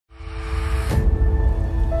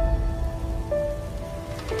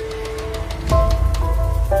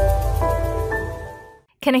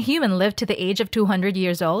Can a human live to the age of 200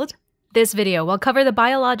 years old? This video will cover the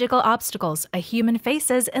biological obstacles a human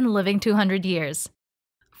faces in living 200 years.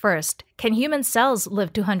 First, can human cells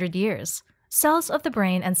live 200 years? Cells of the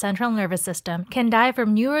brain and central nervous system can die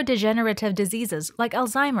from neurodegenerative diseases like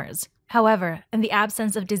Alzheimer's. However, in the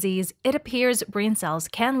absence of disease, it appears brain cells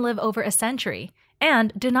can live over a century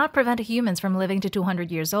and do not prevent humans from living to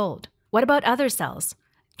 200 years old. What about other cells?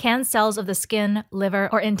 Can cells of the skin, liver,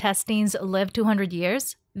 or intestines live 200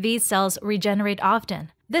 years? These cells regenerate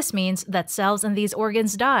often. This means that cells in these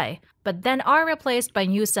organs die, but then are replaced by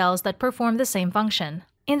new cells that perform the same function.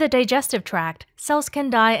 In the digestive tract, cells can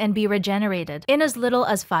die and be regenerated in as little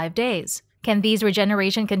as 5 days. Can these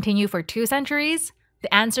regeneration continue for 2 centuries?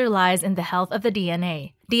 The answer lies in the health of the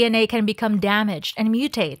DNA. DNA can become damaged and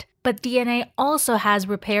mutate, but DNA also has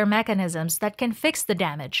repair mechanisms that can fix the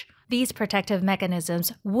damage. These protective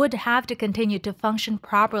mechanisms would have to continue to function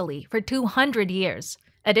properly for 200 years.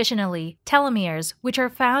 Additionally, telomeres, which are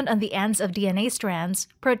found on the ends of DNA strands,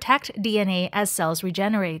 protect DNA as cells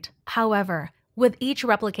regenerate. However, with each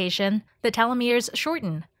replication, the telomeres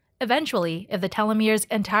shorten. Eventually, if the telomeres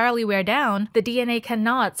entirely wear down, the DNA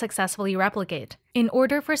cannot successfully replicate. In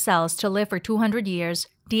order for cells to live for 200 years,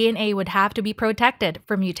 DNA would have to be protected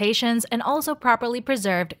from mutations and also properly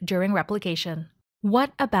preserved during replication.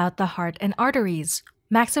 What about the heart and arteries?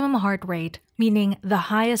 Maximum heart rate, meaning the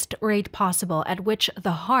highest rate possible at which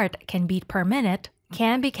the heart can beat per minute,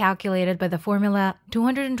 can be calculated by the formula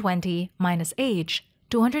 220 minus age.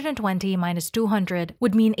 220 minus 200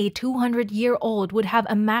 would mean a 200-year-old would have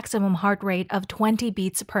a maximum heart rate of 20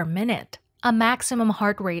 beats per minute. A maximum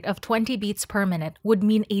heart rate of 20 beats per minute would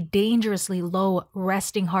mean a dangerously low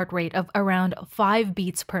resting heart rate of around 5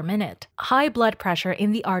 beats per minute. High blood pressure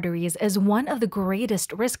in the arteries is one of the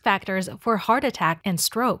greatest risk factors for heart attack and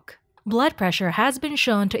stroke. Blood pressure has been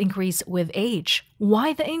shown to increase with age.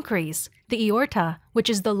 Why the increase? The aorta, which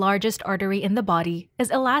is the largest artery in the body, is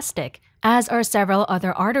elastic, as are several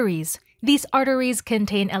other arteries. These arteries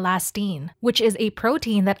contain elastin, which is a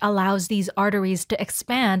protein that allows these arteries to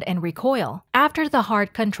expand and recoil. After the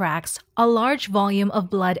heart contracts, a large volume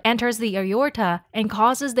of blood enters the aorta and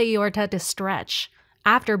causes the aorta to stretch.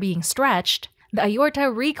 After being stretched, the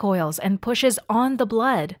aorta recoils and pushes on the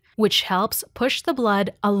blood, which helps push the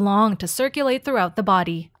blood along to circulate throughout the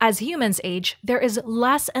body. As humans age, there is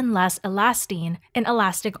less and less elastin in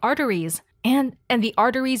elastic arteries, and the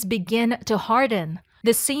arteries begin to harden.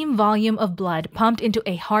 The same volume of blood pumped into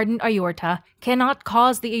a hardened aorta cannot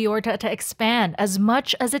cause the aorta to expand as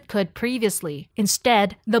much as it could previously.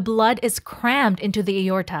 Instead, the blood is crammed into the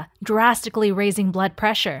aorta, drastically raising blood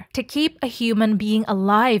pressure. To keep a human being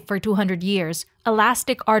alive for 200 years,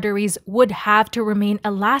 elastic arteries would have to remain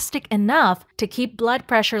elastic enough to keep blood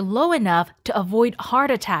pressure low enough to avoid heart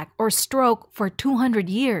attack or stroke for 200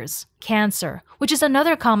 years. Cancer, which is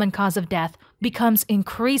another common cause of death, becomes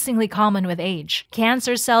increasingly common with age.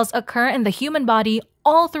 Cancer cells occur in the human body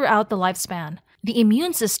all throughout the lifespan. The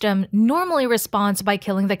immune system normally responds by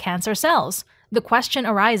killing the cancer cells. The question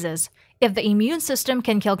arises, if the immune system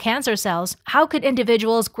can kill cancer cells, how could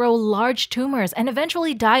individuals grow large tumors and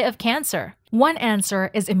eventually die of cancer? One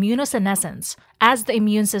answer is immunosenescence. As the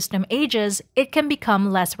immune system ages, it can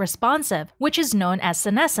become less responsive, which is known as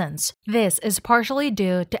senescence. This is partially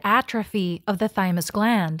due to atrophy of the thymus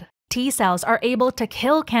gland. T cells are able to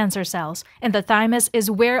kill cancer cells, and the thymus is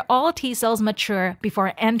where all T cells mature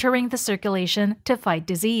before entering the circulation to fight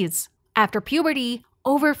disease. After puberty,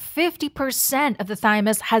 over 50% of the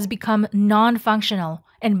thymus has become non-functional,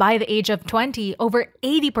 and by the age of 20, over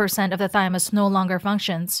 80% of the thymus no longer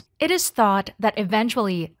functions. It is thought that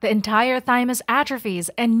eventually the entire thymus atrophies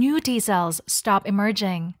and new T cells stop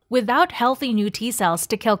emerging. Without healthy new T cells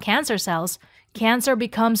to kill cancer cells, cancer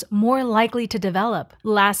becomes more likely to develop.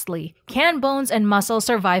 Lastly, can bones and muscle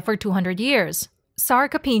survive for 200 years?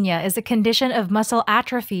 Sarcopenia is a condition of muscle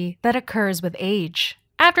atrophy that occurs with age.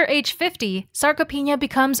 After age 50, sarcopenia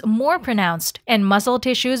becomes more pronounced and muscle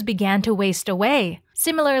tissues began to waste away.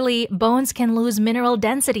 Similarly, bones can lose mineral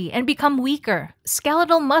density and become weaker.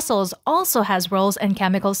 Skeletal muscles also has roles in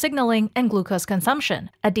chemical signaling and glucose consumption.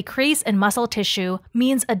 A decrease in muscle tissue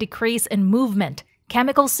means a decrease in movement,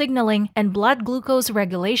 chemical signaling, and blood glucose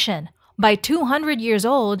regulation. By 200 years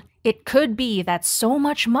old, it could be that so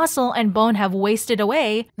much muscle and bone have wasted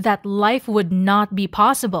away that life would not be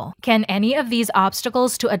possible. Can any of these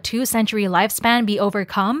obstacles to a 2-century lifespan be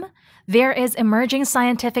overcome? There is emerging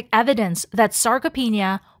scientific evidence that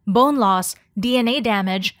sarcopenia, bone loss, DNA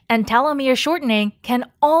damage, and telomere shortening can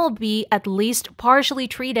all be at least partially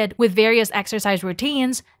treated with various exercise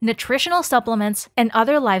routines, nutritional supplements, and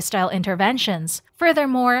other lifestyle interventions.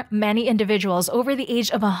 Furthermore, many individuals over the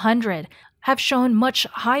age of 100 have shown much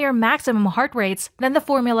higher maximum heart rates than the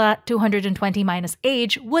formula 220 minus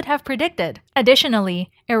age would have predicted. Additionally,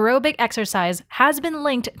 aerobic exercise has been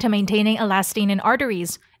linked to maintaining elastin in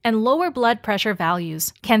arteries and lower blood pressure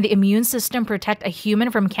values. Can the immune system protect a human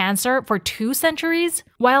from cancer for 2 centuries?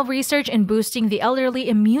 While research in boosting the elderly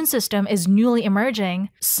immune system is newly emerging,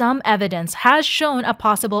 some evidence has shown a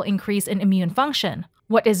possible increase in immune function.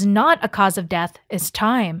 What is not a cause of death is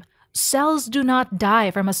time. Cells do not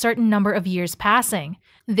die from a certain number of years passing.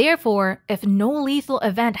 Therefore, if no lethal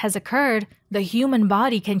event has occurred, the human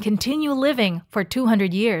body can continue living for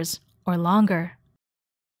 200 years or longer.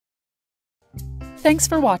 Thanks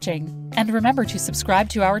for watching, and remember to subscribe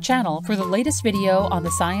to our channel for the latest video on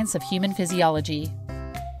the science of human physiology.